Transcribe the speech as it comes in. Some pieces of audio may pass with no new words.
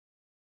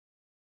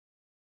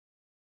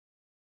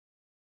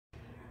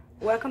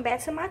Welcome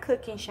back to my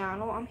cooking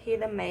channel. I'm here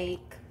to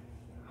make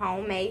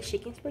homemade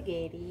chicken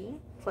spaghetti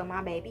for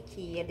my baby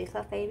kid. This is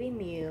her favorite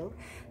meal.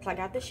 So I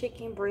got the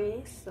chicken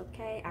breasts,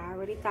 okay? I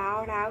already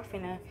thawed out,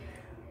 finna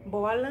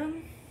boil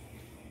them.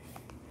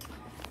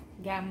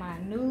 Got my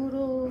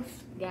noodles,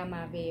 got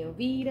my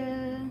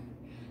Velveeta,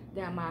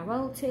 got my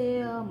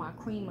Rotel, my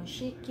cream of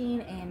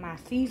chicken, and my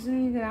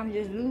seasonings that I'm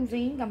just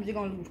losing. I'm just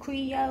gonna lose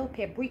Creole,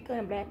 paprika,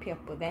 and black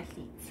pepper. That's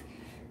it.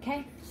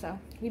 Okay, so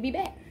we'll be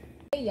back.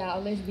 Hey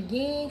y'all, let's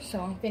begin. So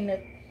I'm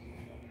finna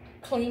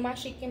clean my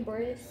chicken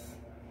breasts.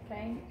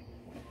 Okay.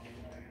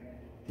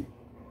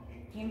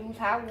 You lose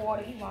hot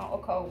water, you want, or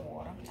cold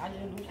water. I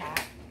just lose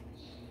hot.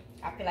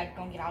 I feel like it's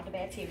gonna get all the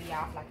bacteria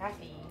off, like I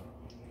said.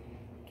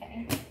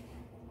 Okay.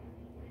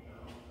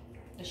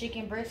 The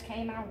chicken breast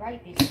came out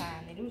right this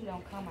time. They usually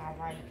don't come out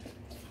right.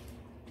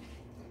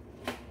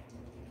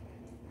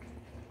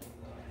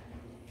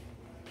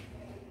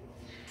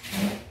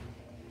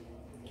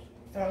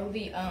 Throw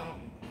the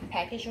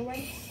package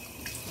away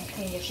and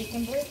clean your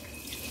chicken breast.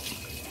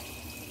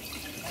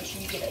 Make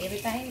sure you get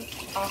everything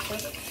off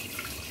of it.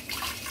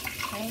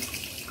 Okay.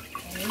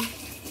 And then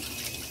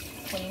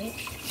clean it.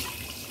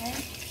 Okay.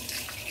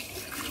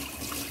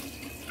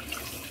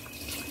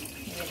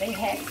 Yeah, they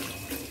happy.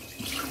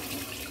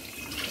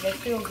 They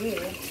feel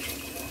good.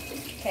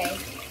 Okay.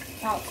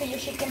 Talk to your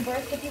chicken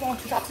breast if you want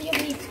to. Talk to your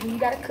meat when you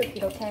gotta cook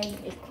it, okay?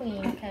 It's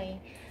clean,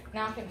 okay?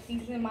 Now I'm gonna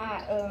season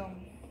my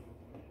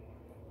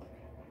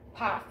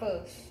pot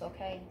first,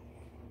 okay?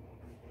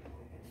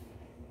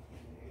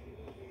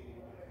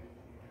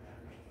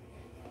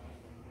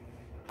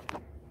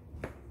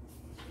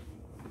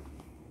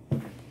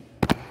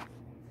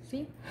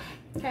 See?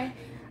 Okay.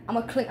 I'm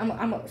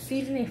gonna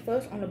season it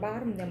first on the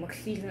bottom, then I'm gonna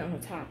season it on the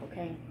top,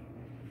 okay?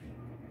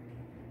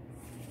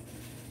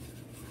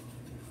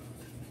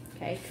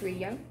 Okay,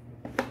 Creole.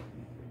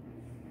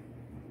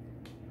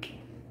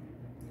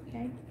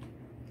 Okay.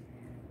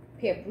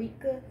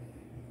 Paprika.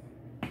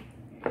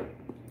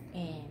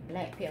 And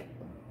black pepper.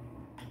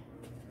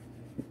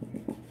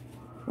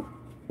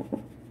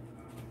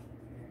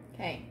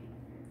 Okay.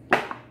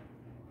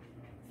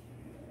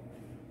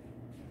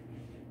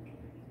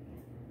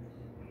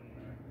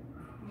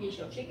 Get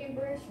your chicken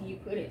breast and you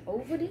put it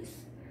over this,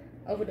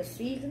 over the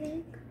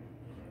seasoning.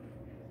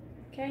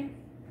 Okay.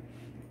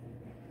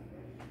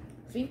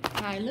 See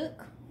how it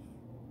look?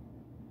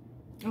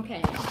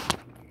 Okay.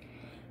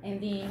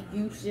 And then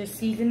you just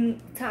season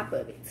the top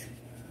of it.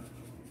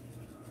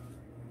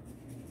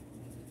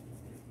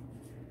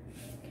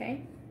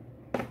 Okay.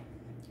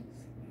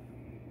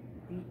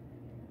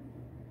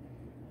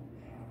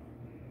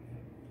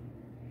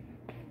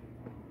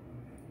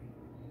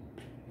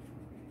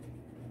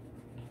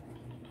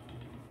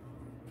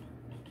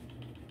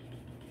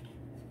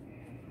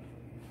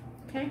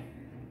 Okay.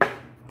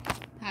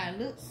 How it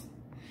looks.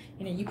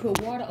 And then you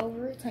put water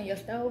over it, turn your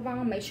stove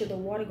on, make sure the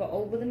water go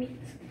over the meat.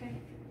 Okay.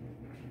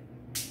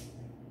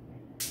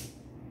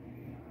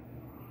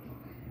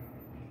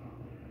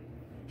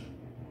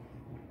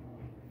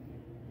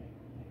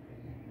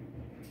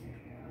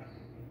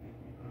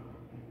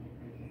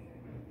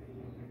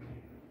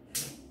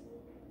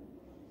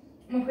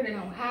 I'm gonna put it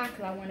on high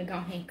because I want to go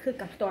ahead and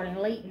cook. I'm starting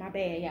late. My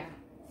bad, y'all.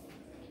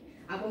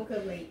 I woke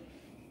up late.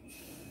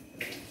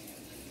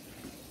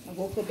 I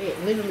woke up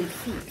at literally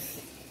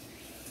 6.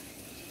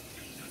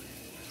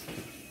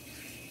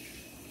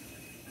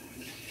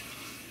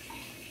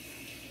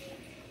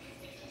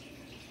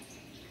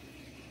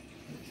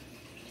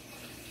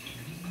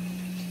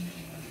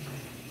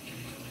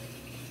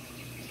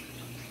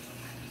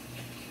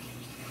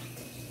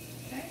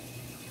 Okay.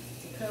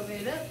 Cover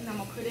it up and I'm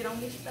gonna put it on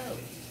this stove.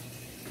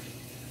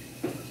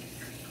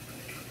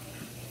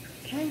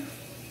 Okay.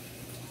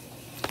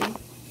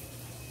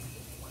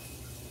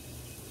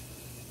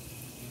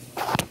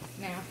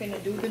 Now I'm finna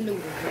do the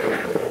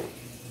noodles.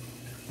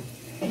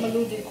 I'm gonna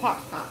do the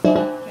crock pot.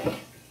 Okay.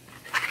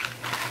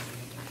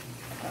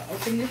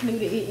 Open this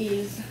noodle. It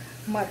is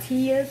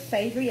Mattia's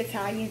Savory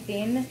Italian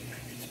Thin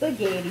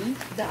Spaghetti,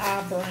 the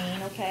R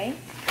brand. Okay.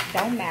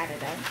 Don't matter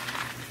though.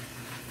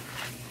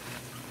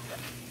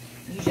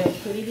 You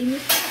just put it in your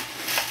pot.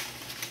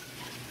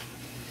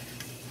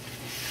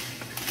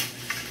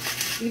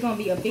 It's gonna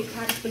be a big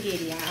pot of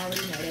spaghetti. I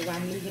already know. That's why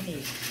I'm using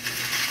this.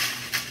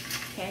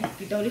 Okay,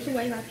 you throw this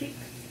away right quick.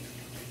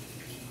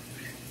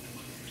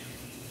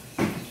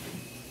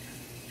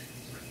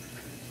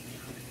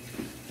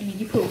 And then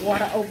you put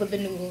water over the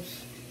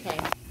noodles. Okay.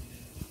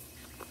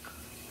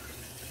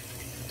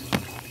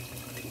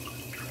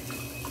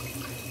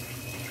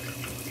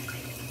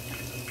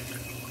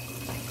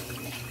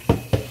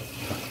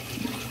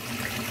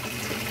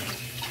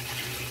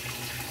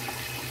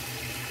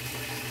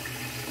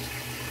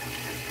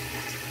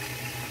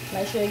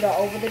 Make sure you go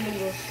over the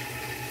noodles.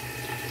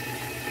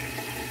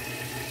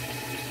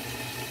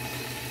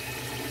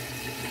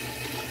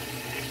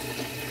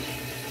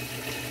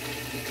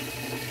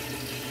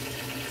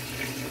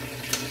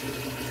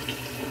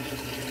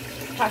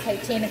 Probably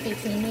take 10 to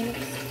 15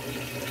 minutes.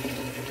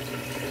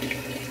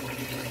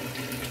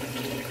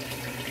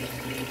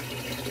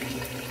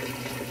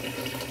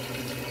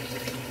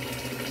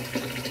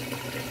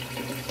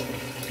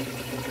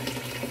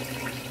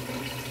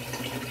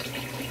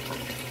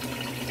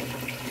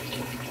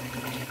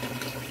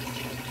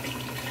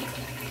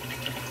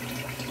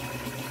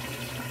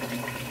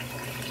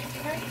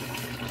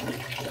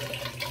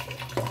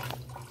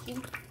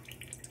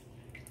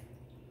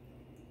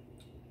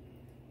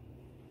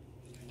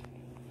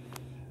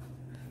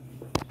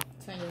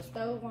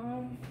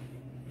 on.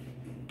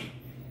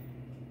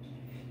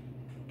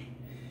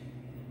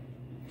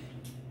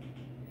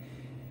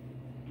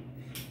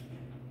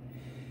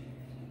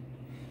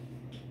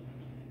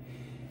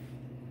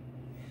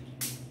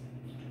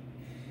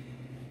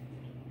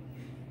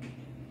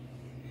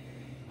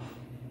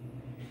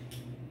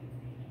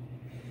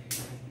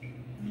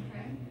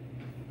 Okay,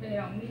 put it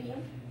on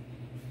medium.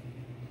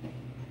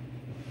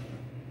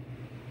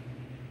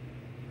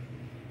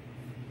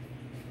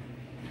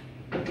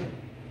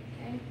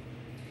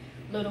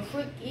 Little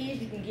trick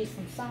is you can get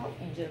some salt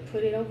and just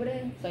put it over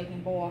there so it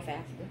can boil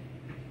faster.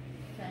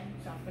 Okay,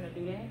 so I'm gonna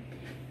do that.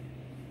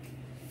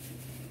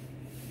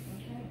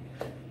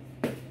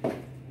 Okay.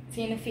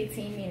 10 to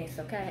 15 minutes,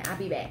 okay? I'll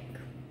be back.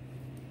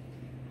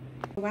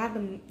 While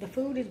the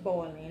food is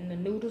boiling, the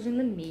noodles and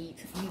the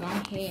meat, I'm going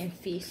ahead and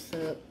fix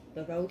up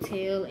the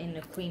rotel and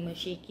the cream of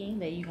chicken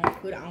that you're gonna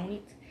put on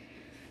it.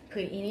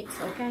 Put in it,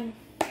 okay?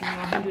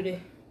 I'm gonna do the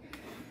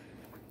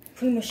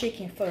cream of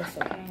chicken first,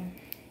 okay?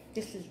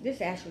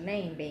 This actual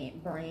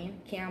name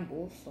brand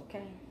Campbell's,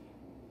 okay?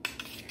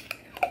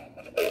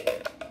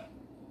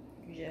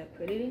 You just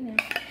put it in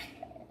there.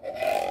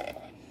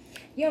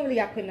 You don't really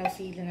got to put no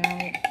seasoning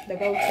on it. The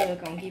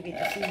rotel gonna give it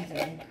the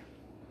seasoning.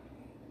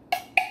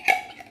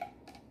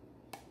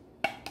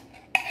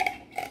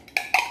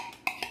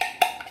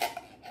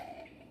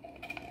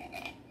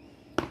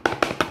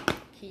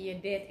 Keep your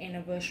death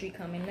anniversary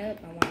coming up.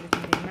 I want it to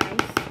be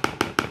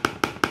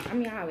nice. I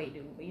mean, I always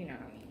do, but you know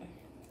what I mean.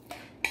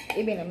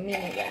 It been a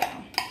minute,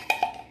 y'all.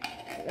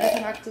 Last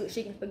time I cooked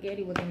chicken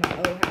spaghetti was in my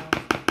old house.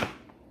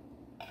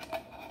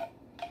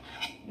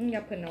 You ain't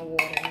gotta put no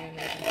water in or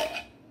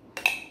nothing.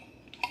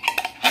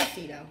 Let's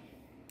see though.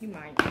 You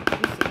might. Let's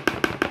see.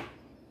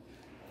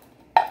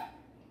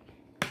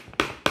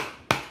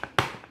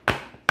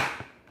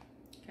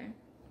 Okay.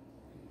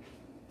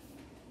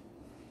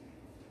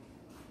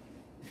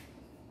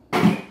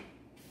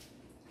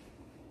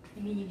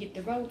 And then you get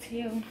the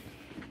rotel.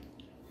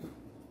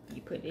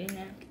 You put it in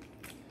there.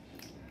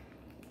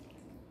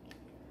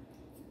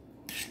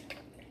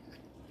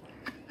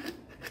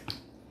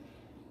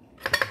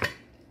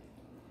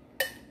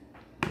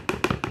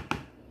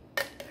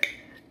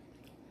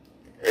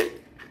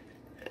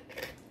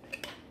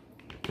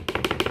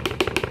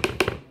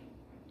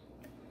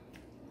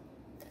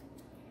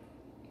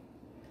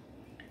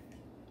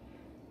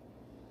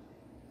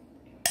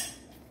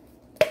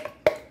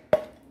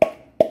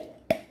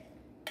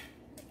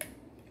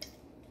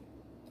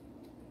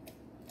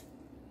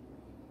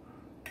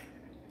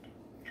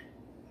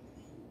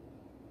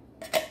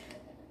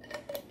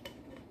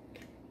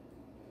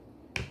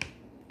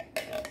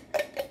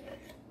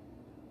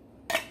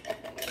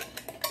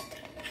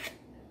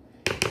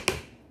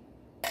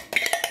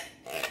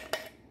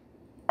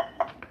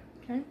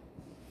 Okay.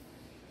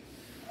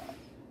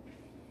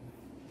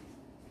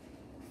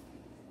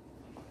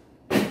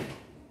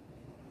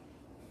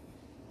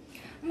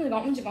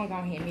 I'm just gonna go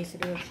ahead and mix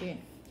it up, shit.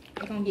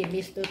 It's gonna get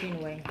mixed up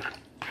anyway.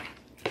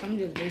 I'm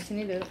just mixing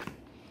it up.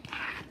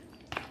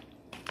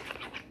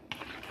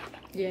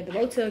 Yeah, the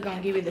rotel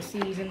gonna give it the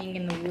seasoning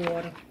and the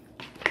water.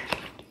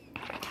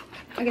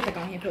 I guess I go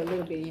ahead and put a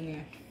little bit in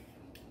there.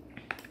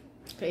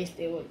 Cause it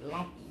still was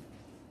lumpy.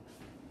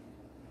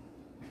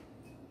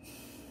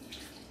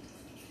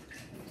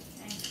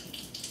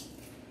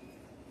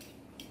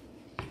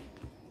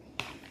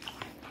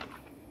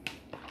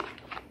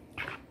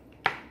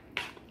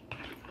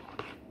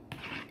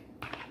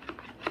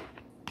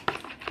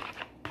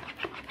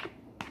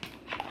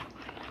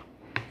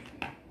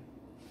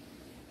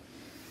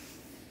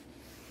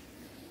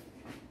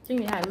 See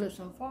me how it looks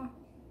so far.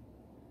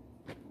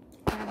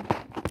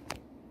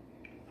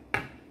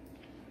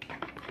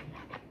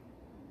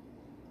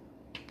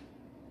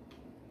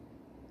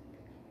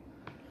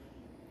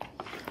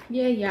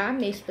 Yeah, I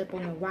messed up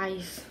on the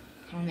rice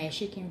on that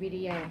chicken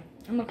video.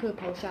 I'm gonna cook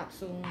post shop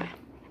soon.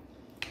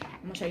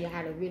 I'm gonna show you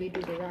how to really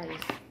do the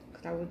rice,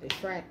 cause I was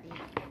distracted.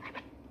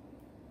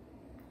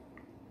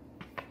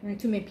 There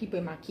too many people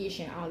in my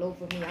kitchen all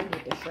over me. I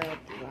get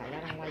distracted. Like,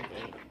 I don't like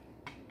that.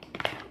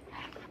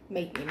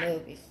 Make me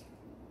nervous.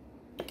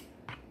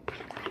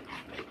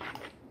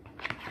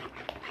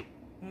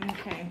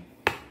 Okay.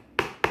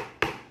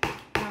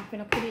 I'm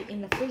gonna put it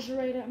in the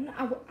refrigerator.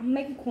 I'm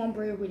making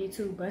cornbread with it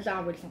too, but there's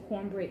already some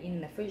cornbread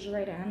in the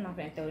refrigerator. I'm not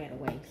gonna throw that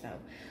away, so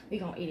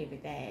we're gonna eat it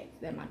with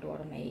that my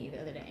daughter made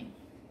the other day.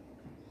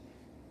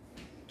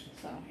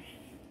 So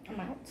I'm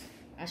out.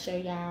 I'll show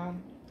y'all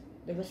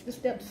the rest of the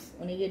steps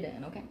when they get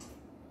done, okay?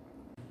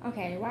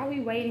 Okay, while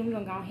we waiting, we're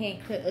gonna go ahead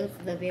and cut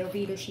up the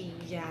Velveeta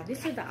cheese, y'all.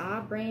 This is the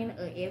R brand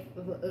of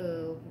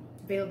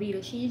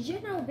Velveeta cheese.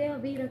 You know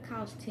Velveeta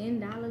costs $10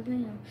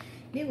 now.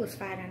 It was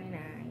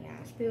 $5.99,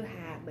 y'all. Still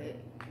high, but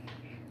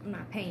I'm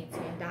not paying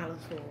 $10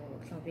 for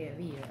some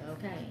Velveeta,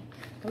 okay?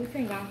 So we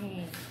finna go ahead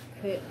and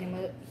cut them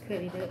up,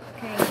 cut it up,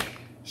 okay?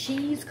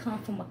 Cheese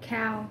comes from a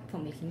cow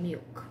from its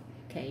milk,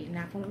 okay?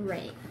 Not from a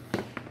rat,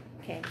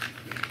 okay?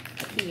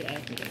 A kid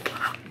asked me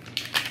that.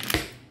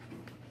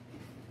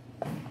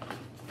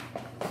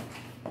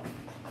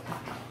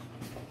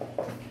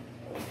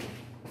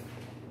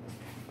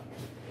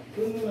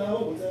 Cleaning the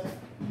overtime.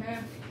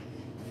 Huh?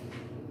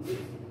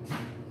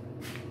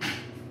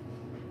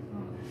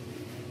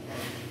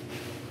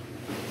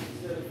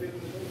 Instead of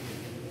fixing it.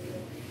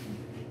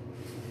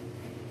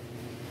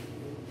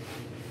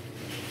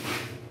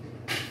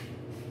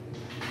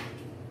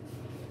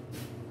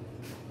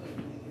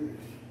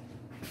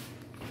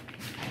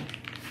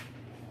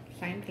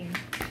 Same thing.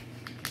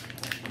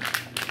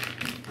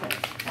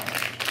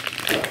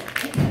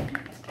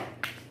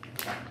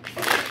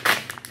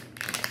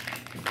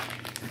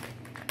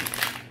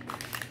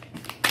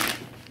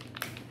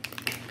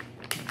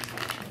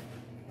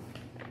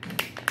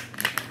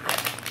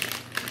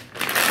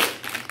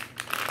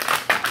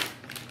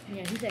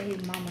 Yeah, he said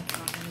his mama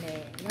taught him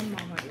that. Your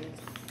mama is,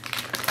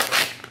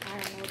 I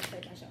don't know what to say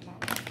about your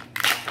mama.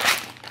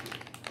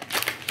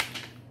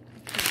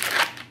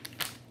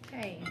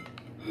 Okay.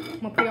 I'm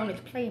gonna put it on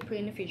this plate and put it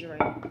in the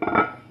refrigerator.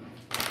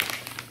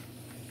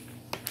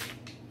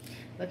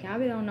 Look, I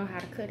really don't know how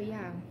to cut it,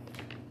 y'all.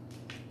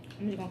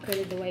 I'm just gonna cut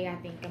it the way I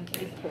think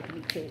it's supposed to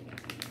be cut.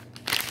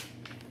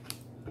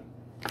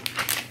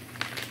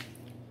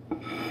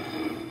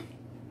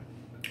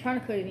 Trying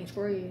to cut it in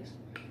squares.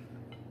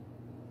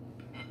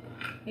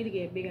 Need to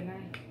get a bigger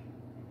knife.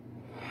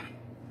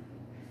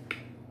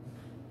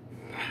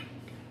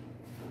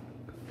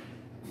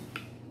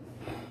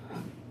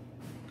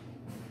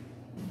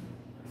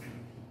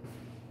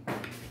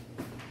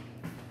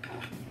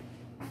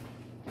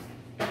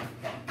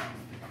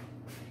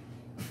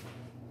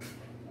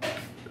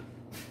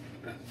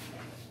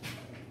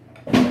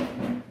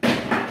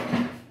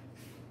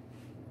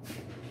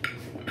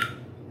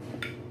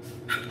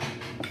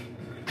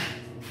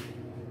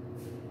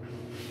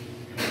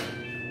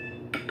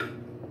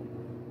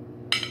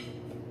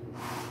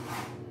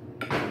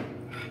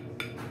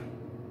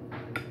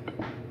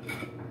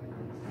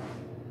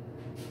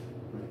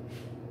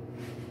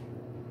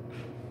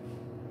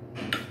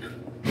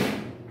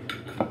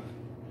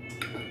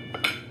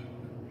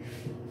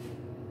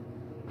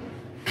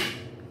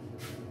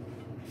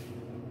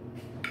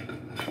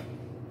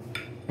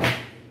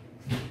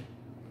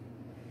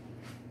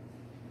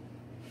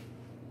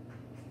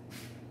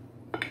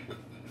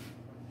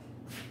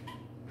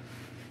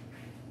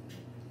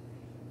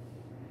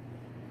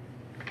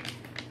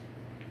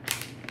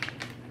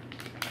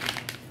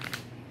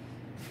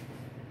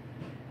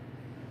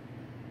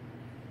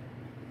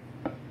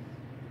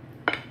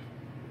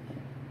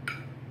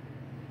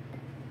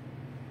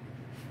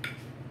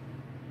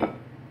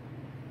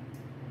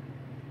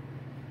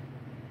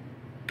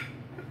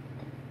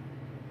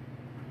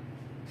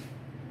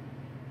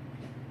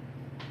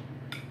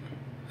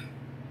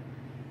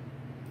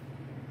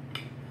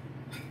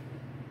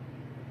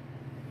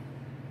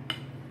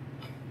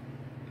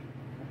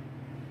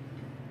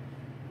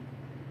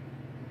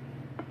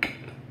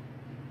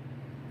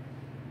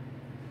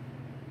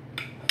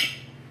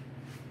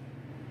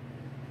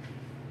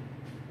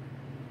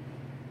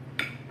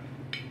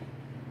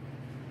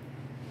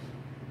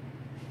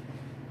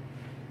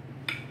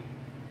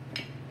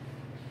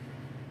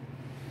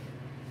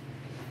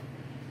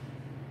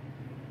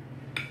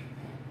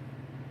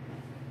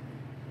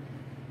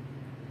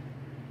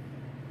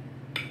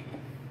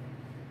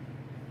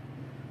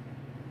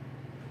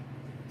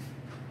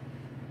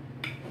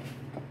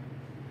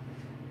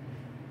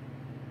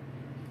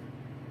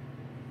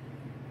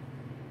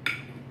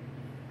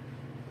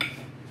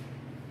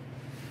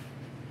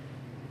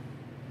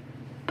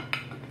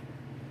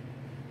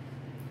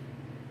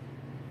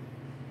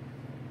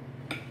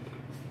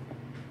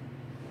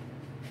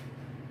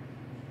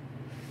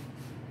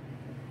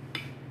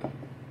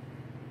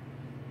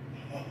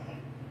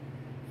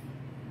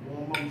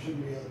 Shoot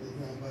me out this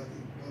time about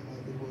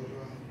the boys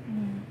around.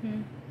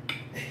 Mm-hmm.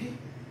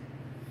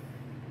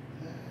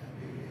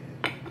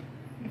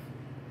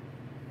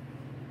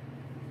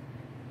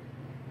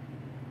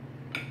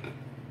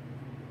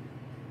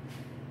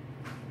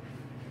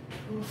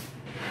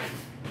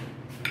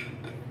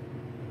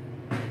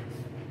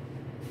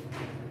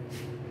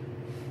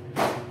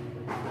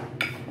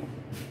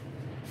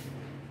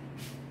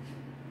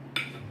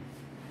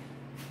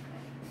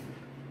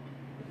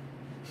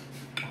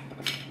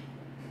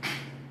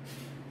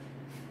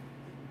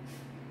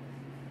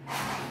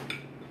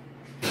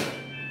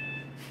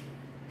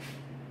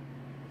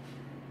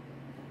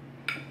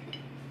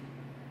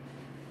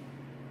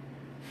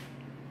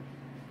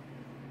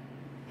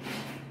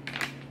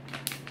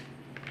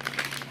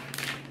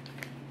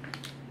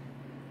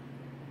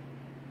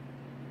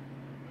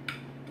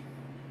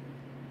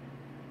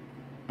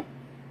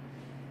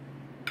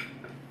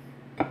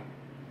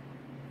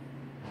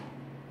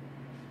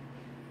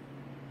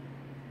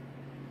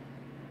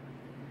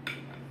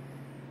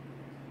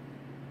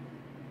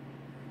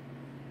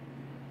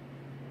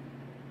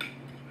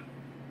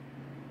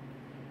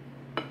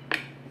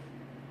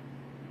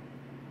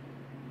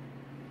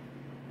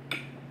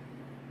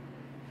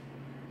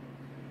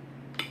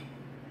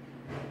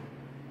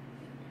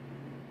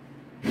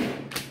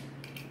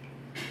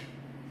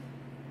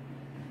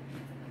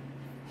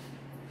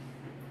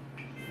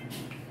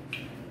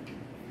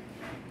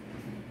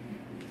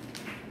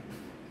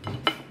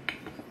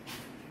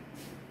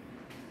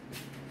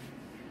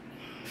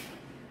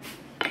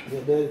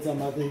 your daddy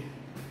talking about they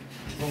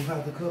gonna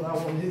have to cut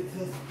out one of his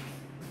testicles.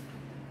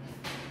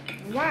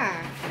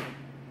 Why?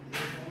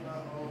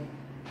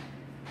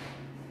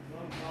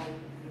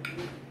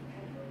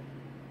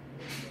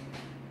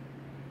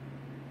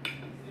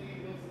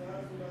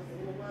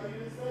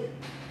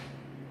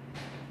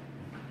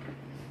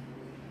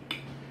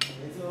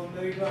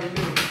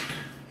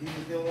 He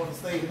just didn't want to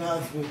stay in the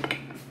hospital.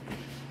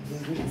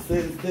 Then we can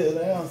sit still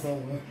down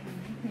somewhere.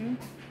 Mm-hmm.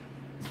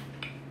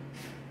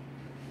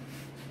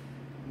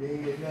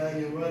 Then now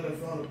you're running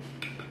from the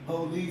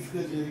police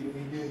because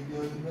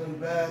you're another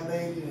bad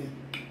lady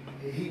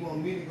and he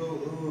want me to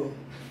go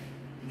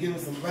give him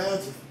some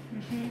vouchers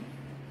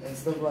and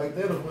stuff like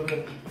that or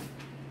whatever.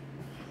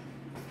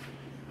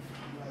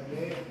 I'm like,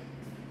 man.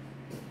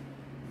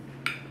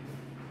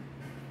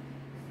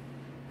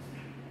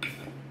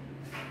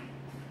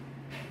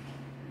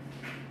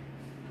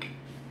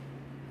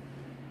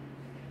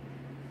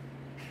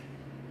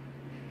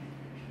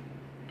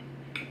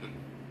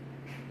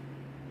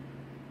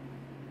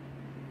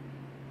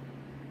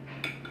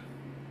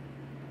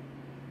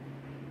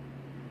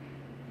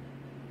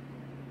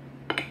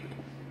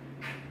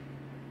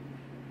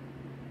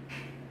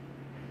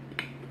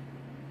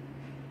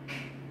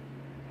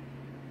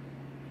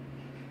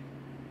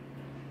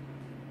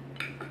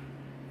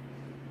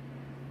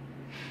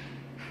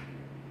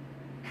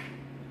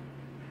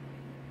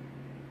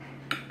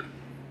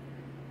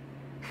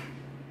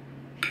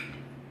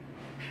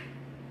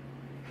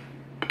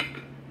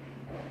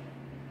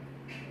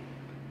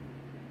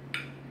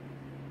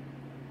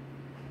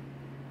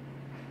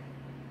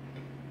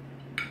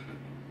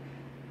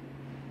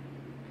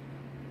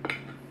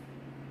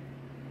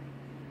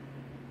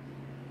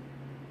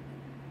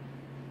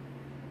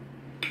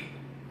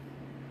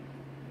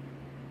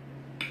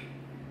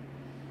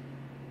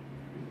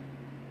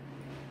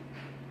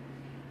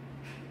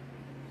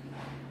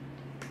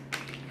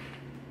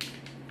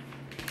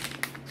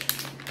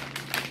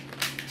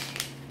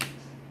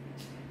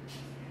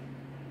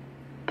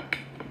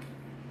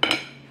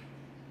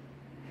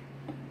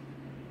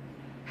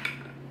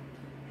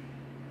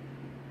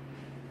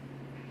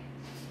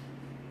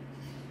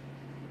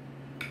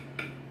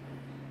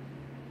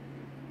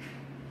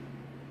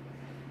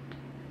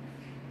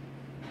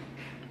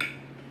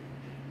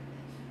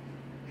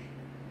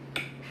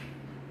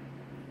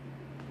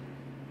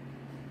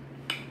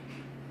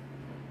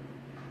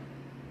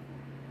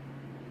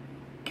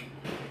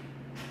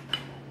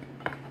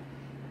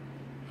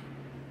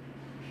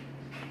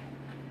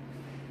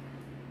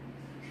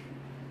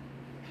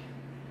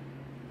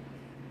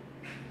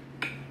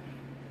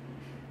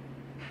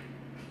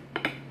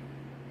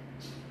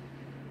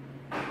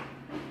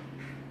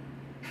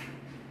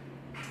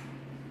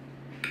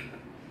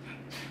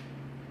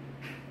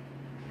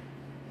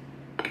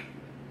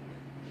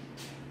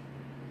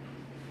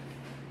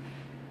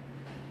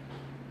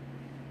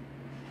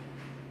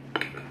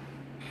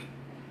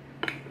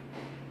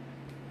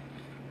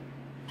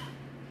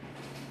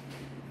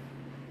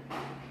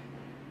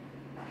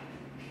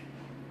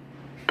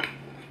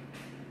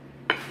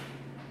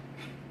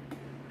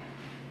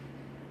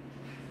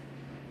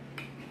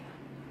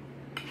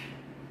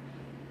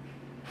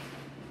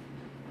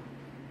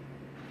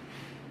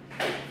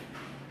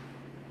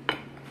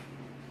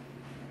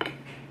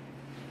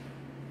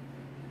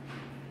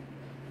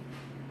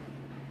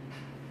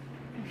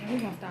 We're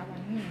gonna stop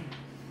right here.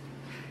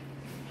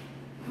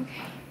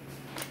 Okay.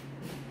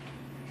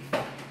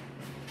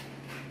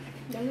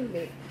 A little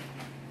bit.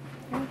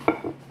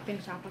 Okay.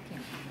 Finish off our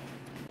camera.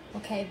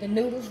 Okay, the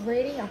noodles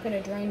ready. I'm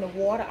gonna drain the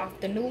water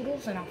off the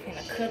noodles and I'm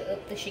gonna cut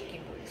up the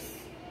chicken breast.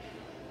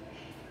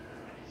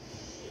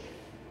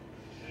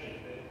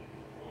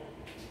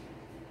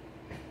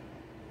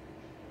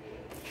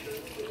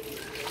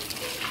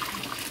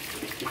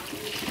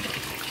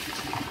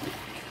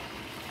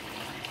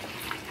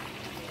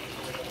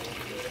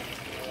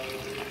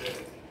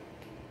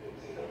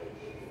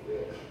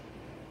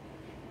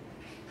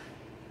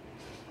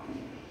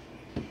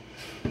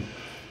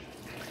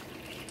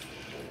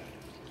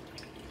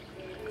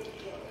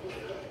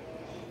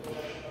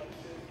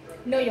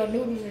 You know your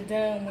noodles are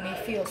done when they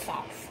feel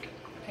soft.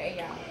 Okay,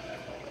 y'all.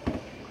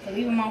 So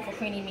leave them on for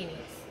 20 minutes.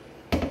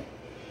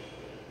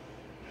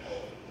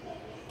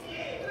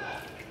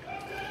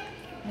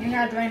 You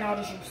gotta drain all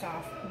the juice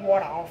off,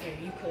 water off it.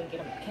 You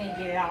can't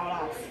get it all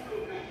off.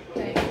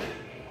 Okay.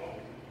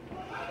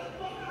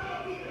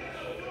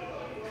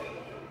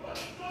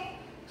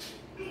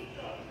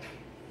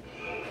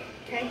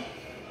 Okay.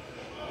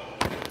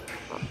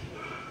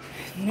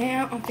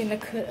 Now I'm finna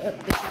cut up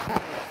the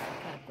chicken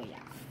for y'all.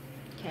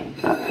 Okay.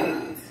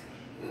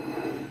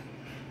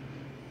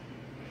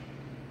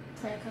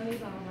 Try to cut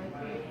these on right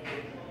quick.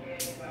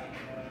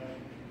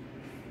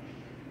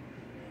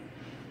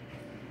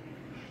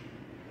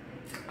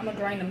 I'm gonna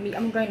drain the meat.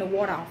 I'm gonna drain the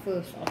water off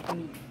first off the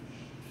meat.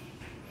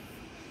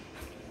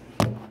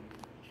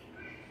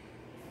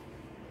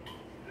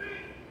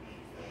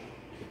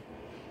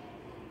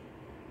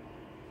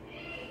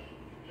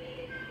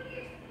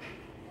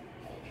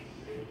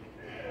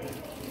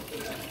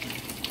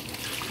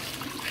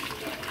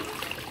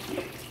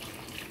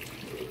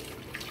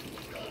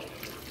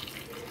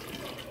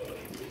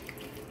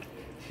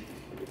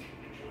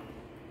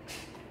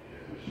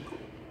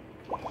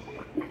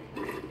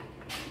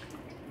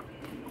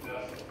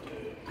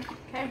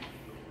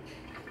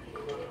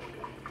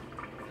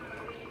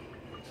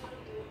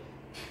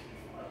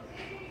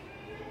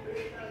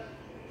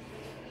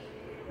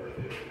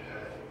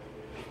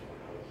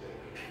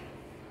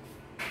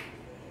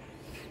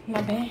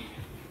 My bad.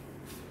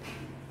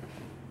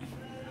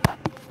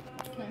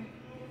 Okay.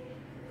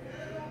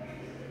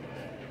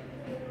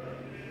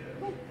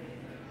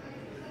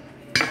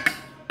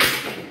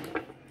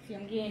 See,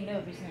 I'm getting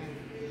nervous now.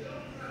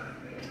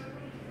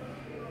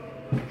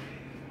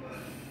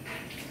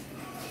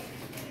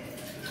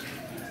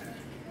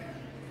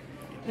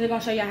 I'm just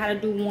gonna show y'all how to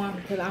do one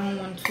because I don't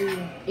want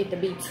it to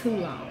be too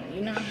long,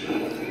 you know?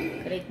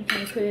 Because you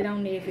can't put it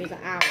on there if it's an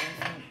hour or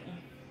something.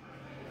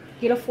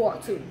 Get a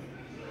fork too.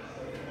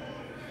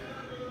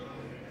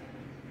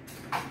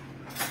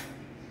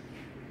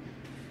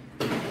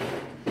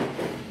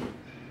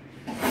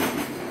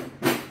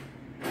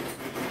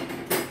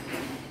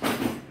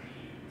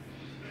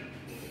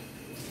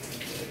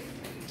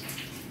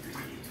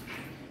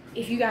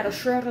 If you got a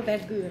shredder,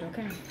 that's good,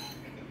 okay?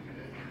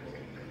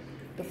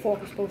 The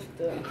fork is supposed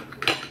to...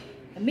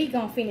 The meat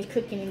gonna finish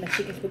cooking in the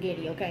chicken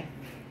spaghetti, okay?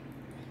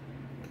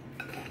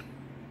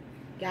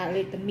 Gotta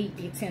let the meat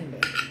get tender.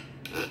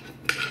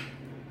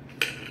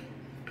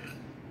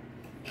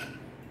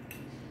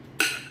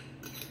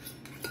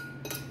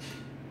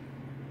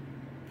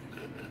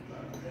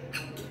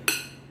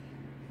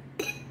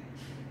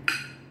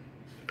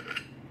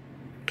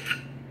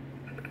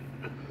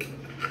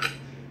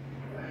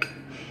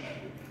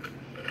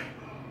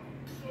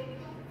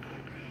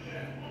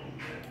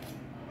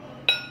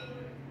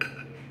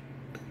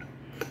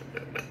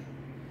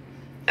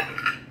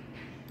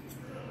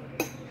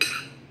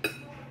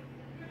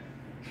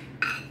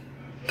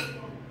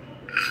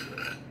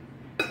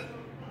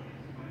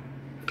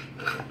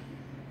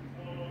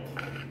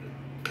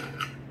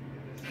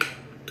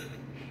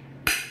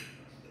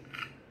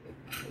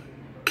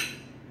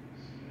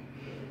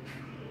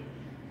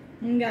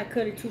 You gotta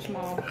cut it too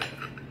small.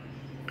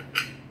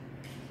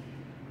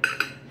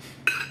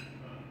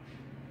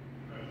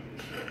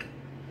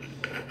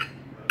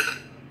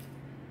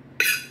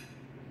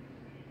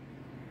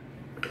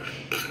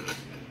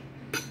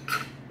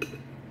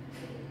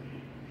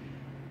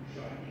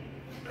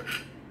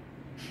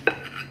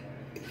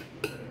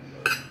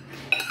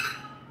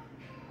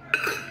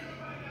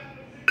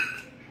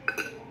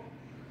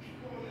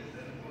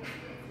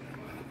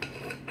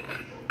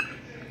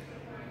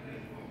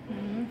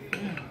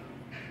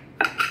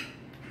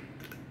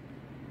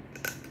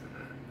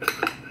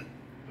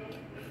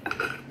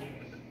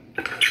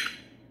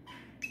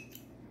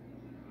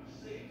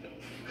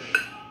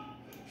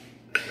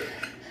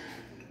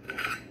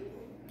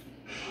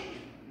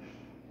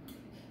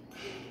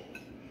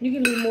 You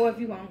can do more if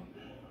you want.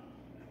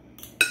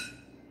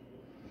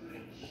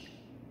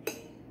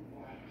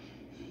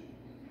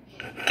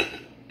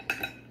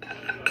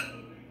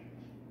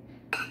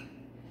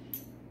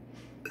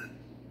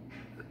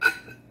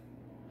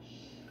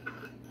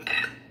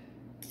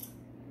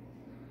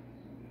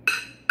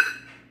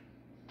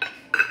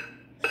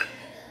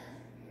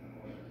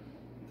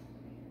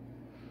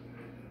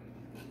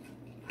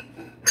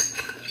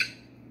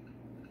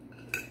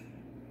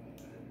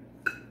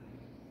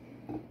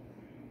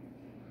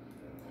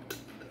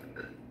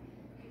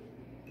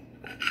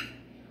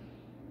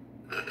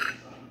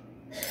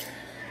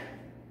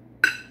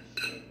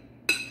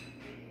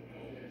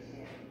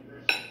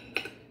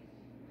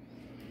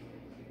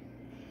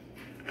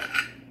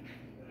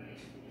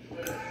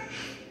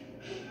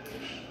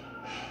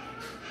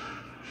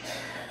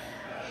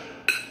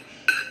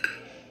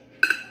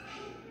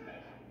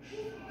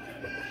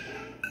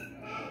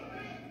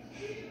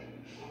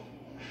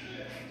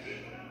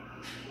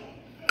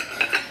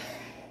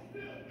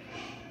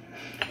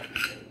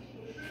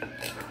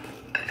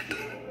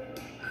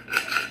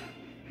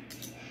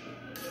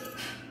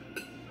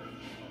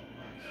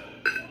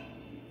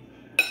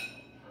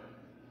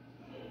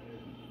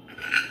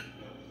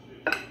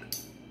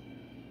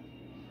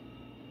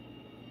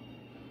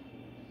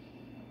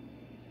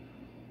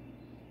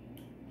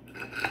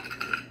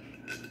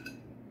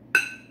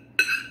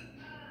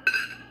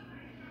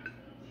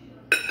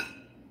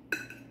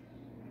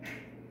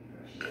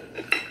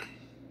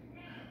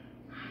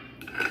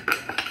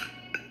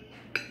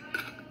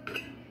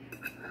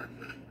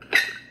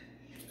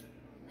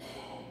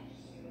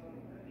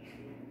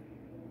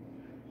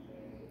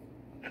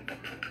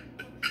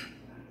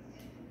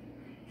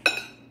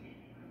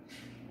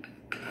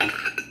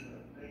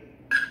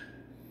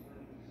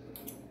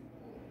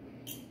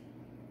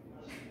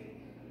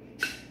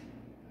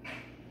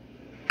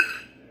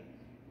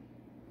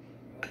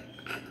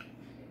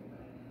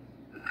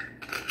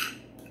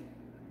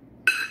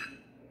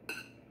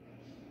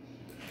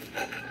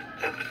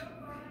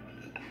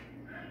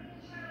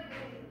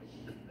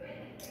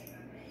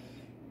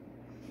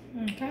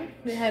 Okay,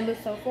 this is how it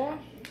looks so far.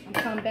 I'm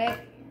coming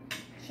back,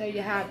 show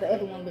you how the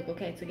other one look,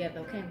 okay,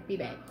 together, okay? Be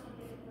back.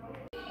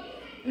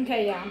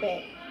 Okay, y'all, I'm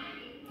back.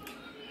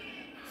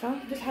 So,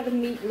 this is how the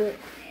meat look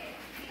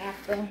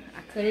after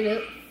I cut it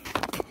up.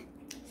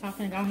 So I'm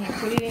gonna go ahead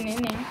and put it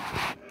in there,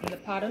 in the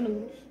pot of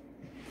noodles.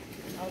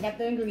 I got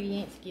the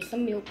ingredients, get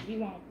some milk if you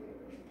want.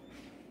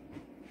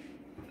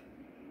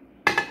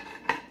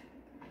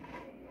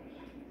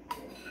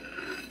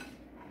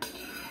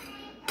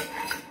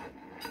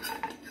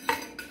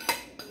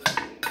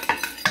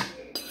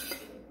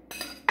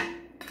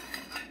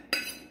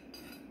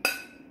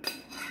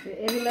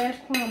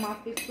 last crumb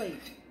off this plate.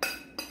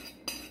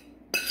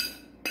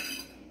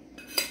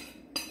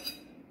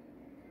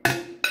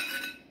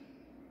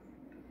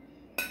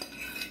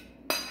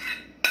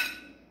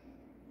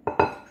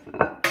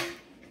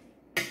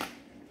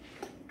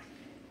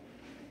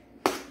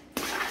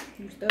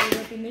 You stir it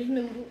up in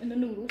the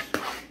noodles.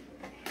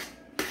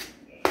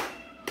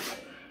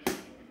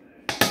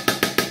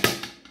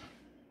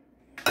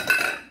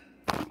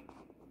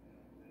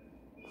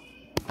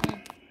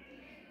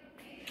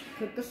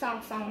 Put the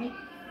sauce on it.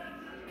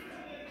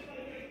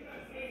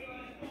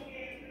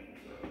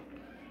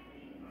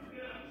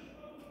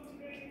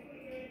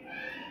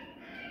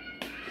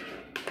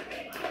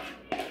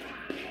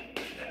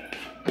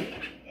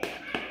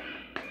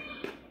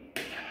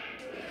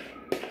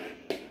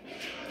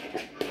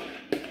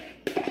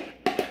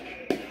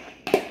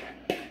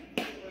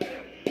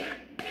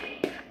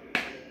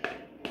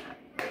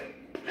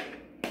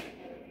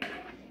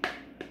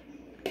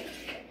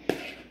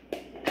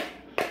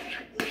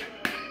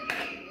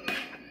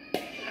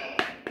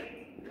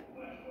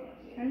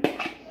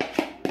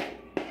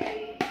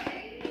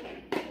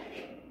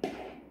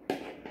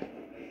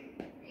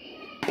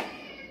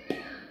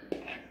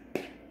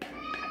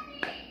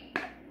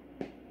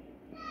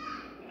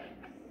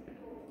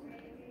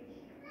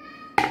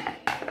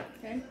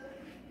 Okay.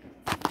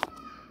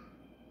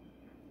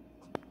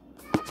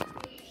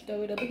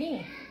 Stir it up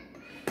again.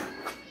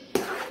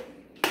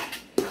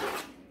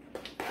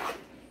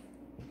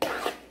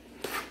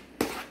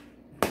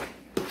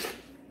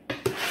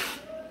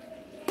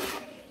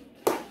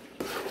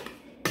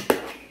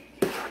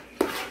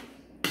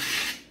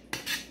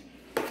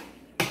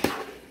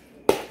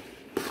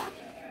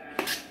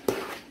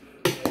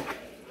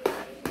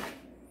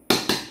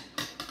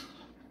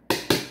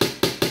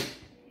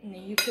 And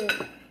then you put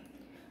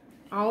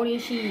all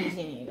this cheese in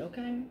it,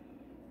 okay?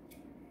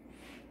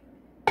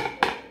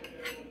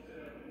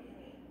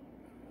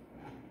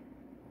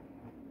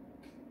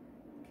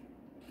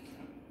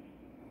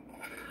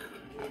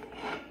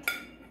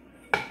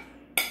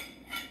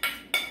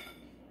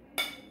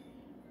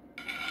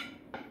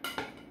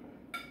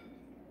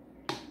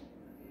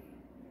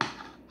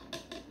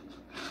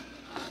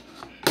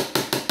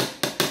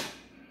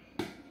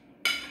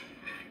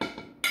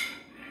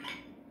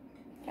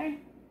 Okay.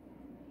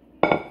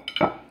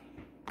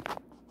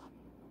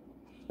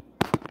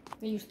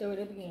 Then you stir it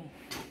up again.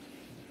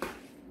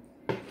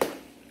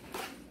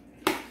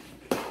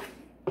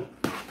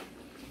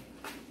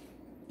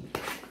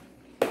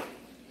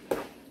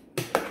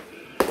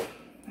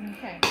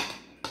 Okay.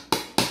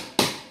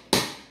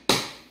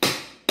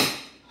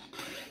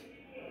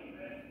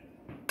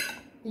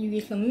 You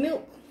get some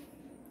milk.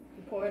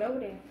 You pour it over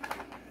there.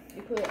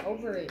 You put it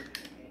over it.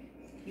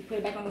 You put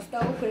it back on the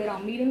stove, put it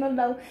on medium or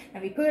low. Now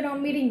if you put it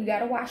on medium, you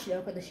gotta wash it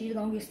up because the cheese is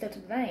gonna get stuck to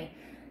the thing.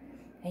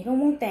 And you don't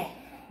want that.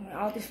 When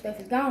all this stuff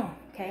is gone,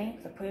 okay?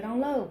 So put it on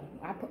low.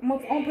 I'm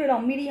gonna put it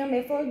on medium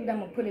at first, then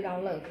I'm gonna put it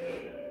on low.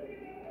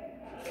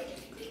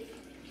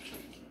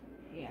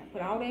 Yeah,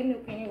 put all that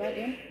milk in it right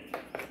there.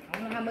 I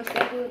don't know how much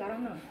that was, I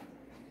don't know.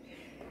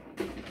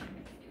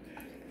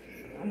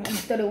 I'm gonna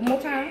stir it one more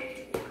time.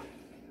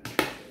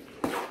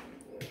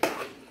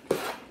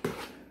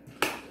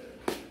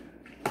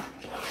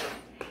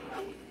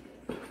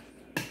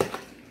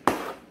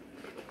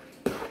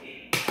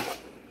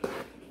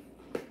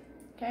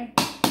 Okay.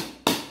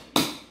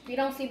 If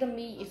you don't see the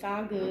meat, it's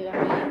all good. I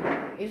mean,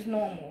 it's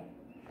normal.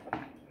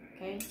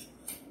 Okay.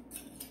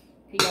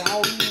 You got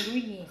all these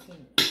ingredients in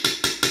it.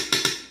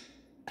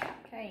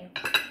 Okay.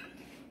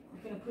 I'm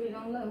gonna put it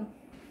on low.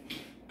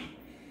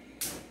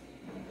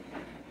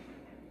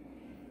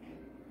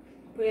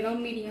 Put it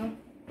on medium.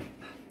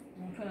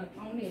 I'm gonna put it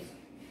on this.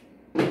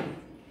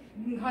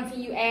 You can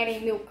continue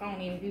adding milk on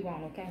it if you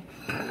want, okay?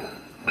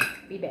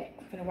 Be back.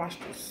 I'm gonna wash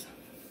this.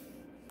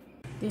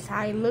 This is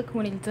how it look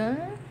when it's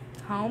done.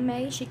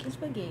 Homemade chicken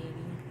spaghetti.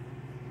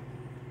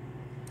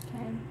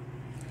 Okay.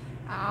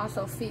 I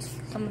also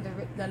fixed some of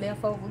the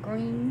leftover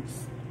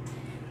greens.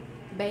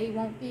 The baby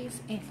want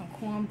this and some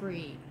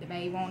cornbread. The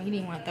baby want, he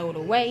didn't want to throw it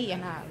away,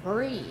 and I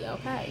agree.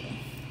 Okay.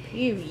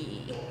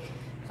 Period.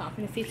 So I'm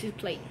finna fix his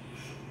plate.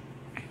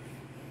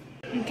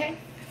 Okay.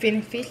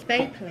 Finna fix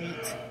baby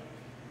plate.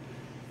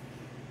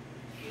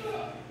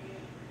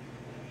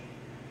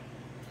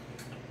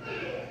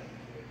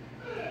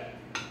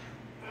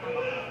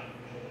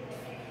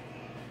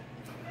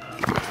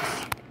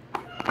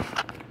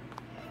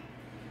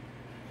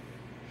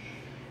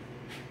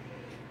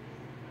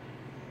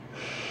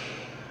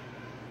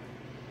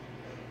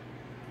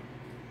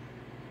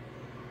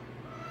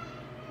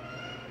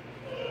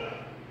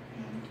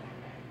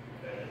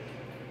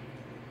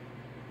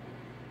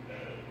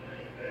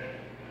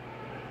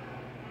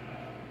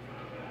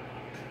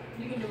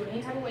 You can do it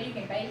any type of way. You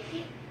can bake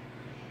it.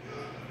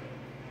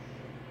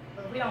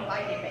 But we don't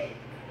like it baked.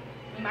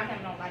 Me, my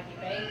family don't like it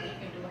baked, but you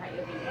can do it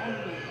however you want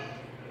to do it.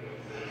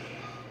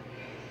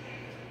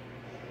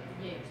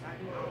 Yes, I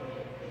do all of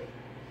it.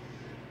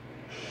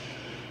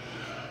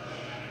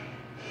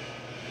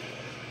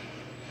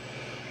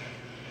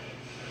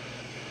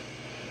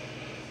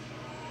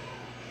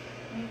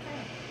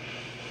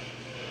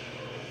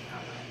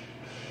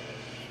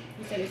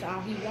 said it's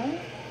all he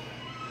wants.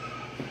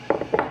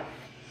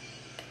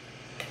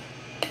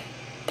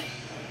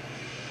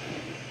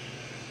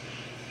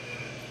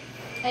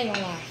 I ain't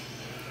gonna lie.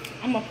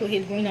 I'm gonna put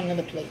his green on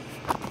another plate.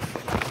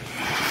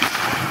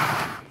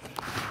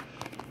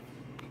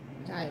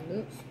 That's how it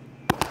looks.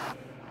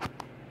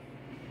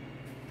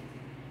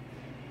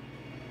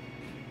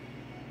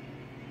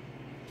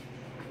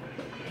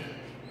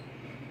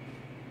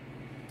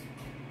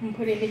 I'm gonna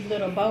put it in this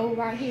little bowl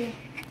right here.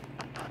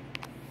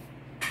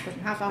 Put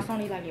some hot sauce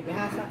on it like it with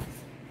hot sauce.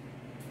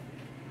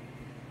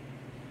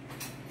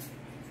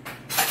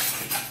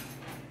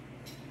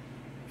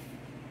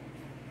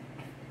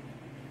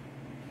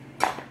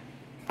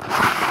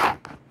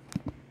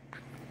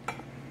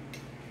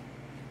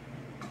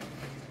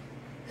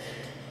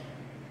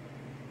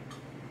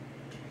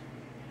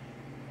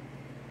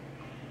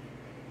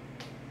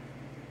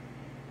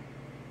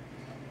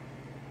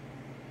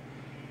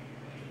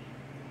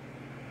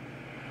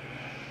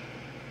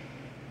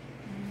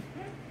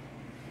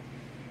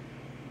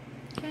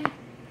 Okay.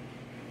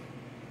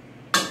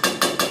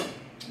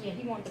 Yeah,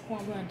 he wanted the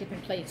cornbread on a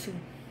different plate too.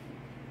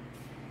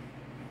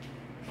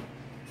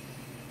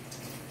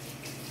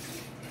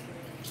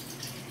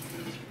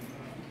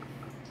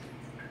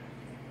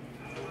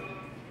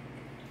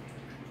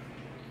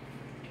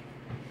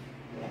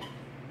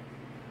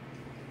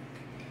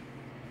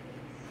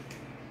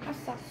 Hot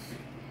sauce.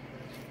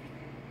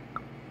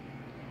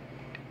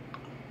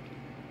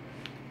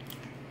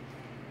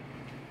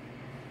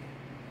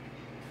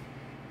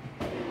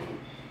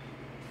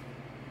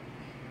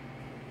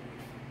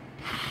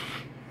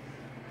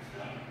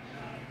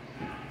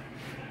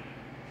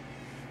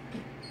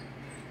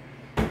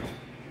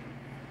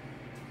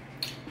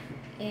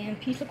 And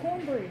piece of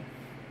cornbread.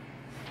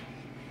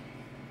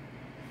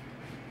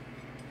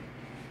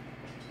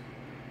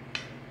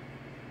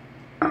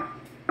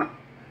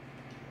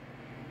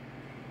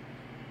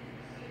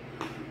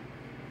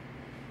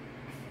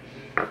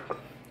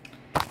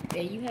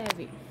 There you have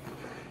it.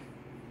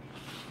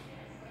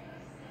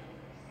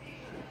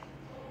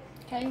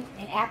 Okay,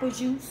 and apple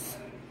juice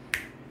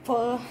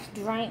for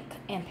drink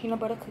and peanut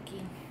butter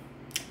cookie.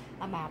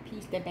 I'm out.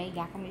 Peace. That babe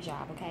got from the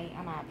job, okay?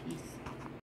 I'm out. Peace.